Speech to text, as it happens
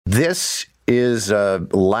This is a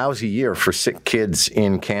lousy year for sick kids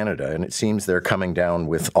in Canada, and it seems they're coming down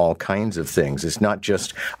with all kinds of things. It's not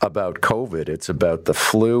just about COVID. It's about the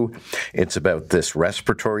flu. It's about this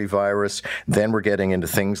respiratory virus. Then we're getting into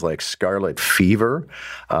things like scarlet fever,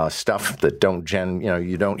 stuff that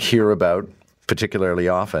you don't hear about particularly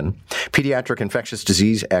often. Pediatric infectious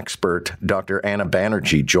disease expert Dr. Anna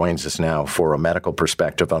Banerji joins us now for a medical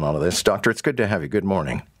perspective on all of this. Doctor, it's good to have you. Good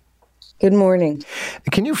morning. Good morning.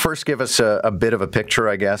 Can you first give us a bit of a picture,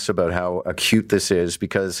 I guess, about how acute this is?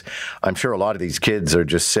 Because I'm sure a lot of these kids are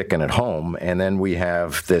just sick and at home, and then we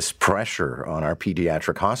have this pressure on our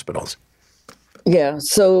pediatric hospitals. Yeah.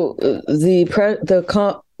 So the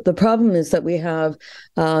problem is that we have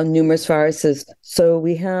numerous viruses. So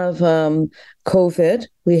we have COVID,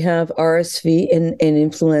 we have RSV and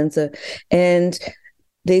influenza, and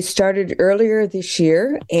they started earlier this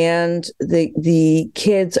year, and the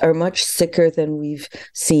kids are much sicker than we've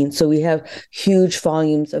seen. So we have huge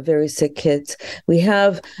volumes of very sick kids. We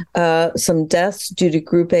have some deaths due to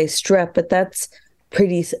Group A strep, but that's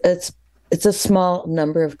it's a small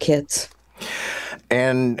number of kids.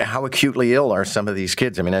 And how acutely ill are some of these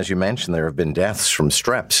kids? I mean, as you mentioned, there have been deaths from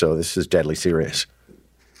strep, so this is deadly serious.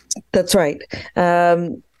 That's right.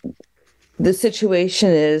 The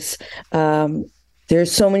situation is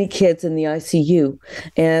there's so many kids in the ICU,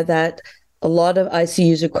 and that a lot of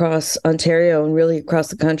ICUs across Ontario and really across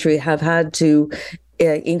the country have had to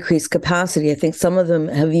increase capacity. I think some of them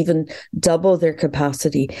have even doubled their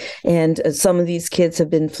capacity. And some of these kids have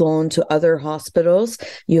been flown to other hospitals.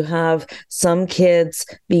 You have some kids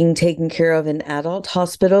being taken care of in adult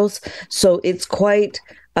hospitals. So it's quite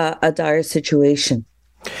a dire situation.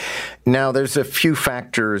 Now, there's a few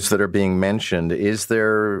factors that are being mentioned. Is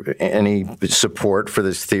there any support for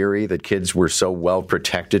this theory that kids were so well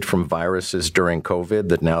protected from viruses during COVID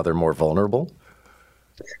that now they're more vulnerable?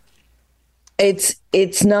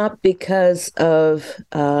 It's not because of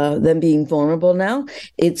them being vulnerable now.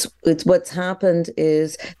 It's what's happened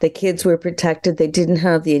is the kids were protected. They didn't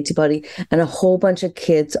have the antibody, and a whole bunch of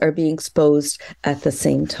kids are being exposed at the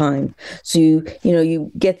same time. So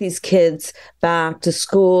you get these kids back to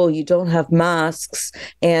school. You don't have masks,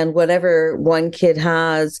 and whatever one kid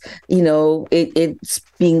has, it's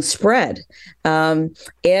being spread. And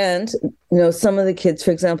some of the kids,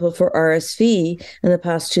 for example, for RSV in the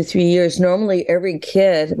past 2-3 years, normally every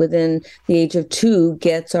kid within the age of 2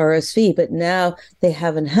 gets RSV, but now they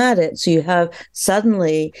haven't had it. So you have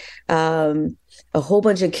suddenly a whole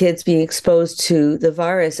bunch of kids being exposed to the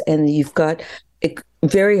virus, and you've got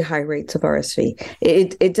very high rates of RSV.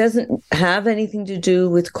 It doesn't have anything to do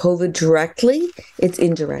with COVID directly. It's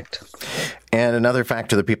indirect. And another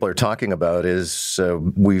factor that people are talking about is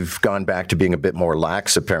we've gone back to being a bit more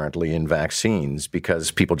lax, apparently, in vaccines because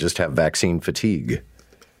people just have vaccine fatigue.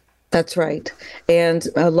 That's right. And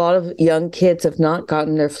a lot of young kids have not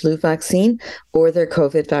gotten their flu vaccine or their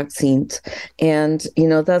COVID vaccines. And,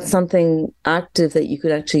 that's something active that you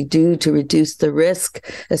could actually do to reduce the risk,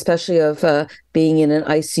 especially of being in an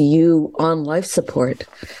ICU on life support.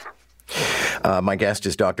 My guest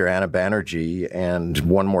is Dr. Anna Banerji, and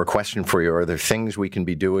one more question for you. Are there things we can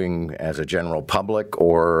be doing as a general public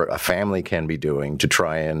or a family can be doing to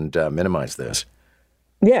try and minimize this?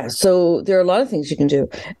 Yeah, so there are a lot of things you can do.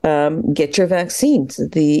 Get your vaccines,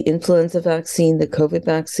 the influenza vaccine, the COVID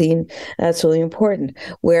vaccine. That's really important.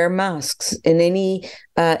 Wear masks in any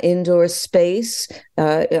indoor space,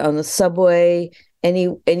 on the subway,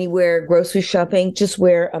 anywhere, grocery shopping, just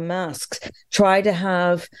wear a mask. Try to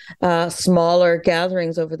have smaller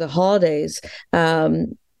gatherings over the holidays.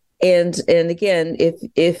 And again,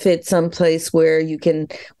 if it's someplace where you can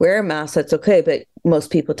wear a mask, that's okay. But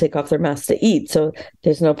most people take off their masks to eat, so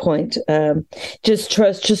there's no point. Just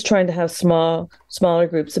trying to have smaller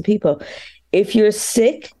groups of people. If you're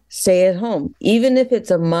sick, stay at home. Even if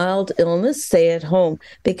it's a mild illness, stay at home,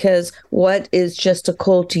 because what is just a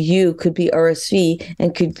cold to you could be RSV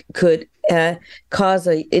and could cause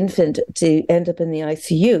an infant to end up in the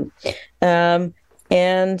ICU.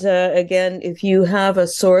 And again, if you have a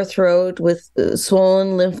sore throat with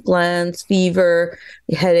swollen lymph glands, fever,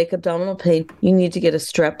 headache, abdominal pain, you need to get a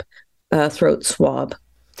strep throat swab.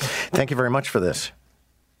 Thank you very much for this.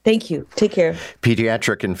 Thank you. Take care.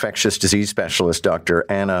 Pediatric infectious disease specialist Dr.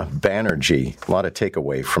 Anna Banerji. A lot of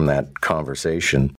takeaway from that conversation.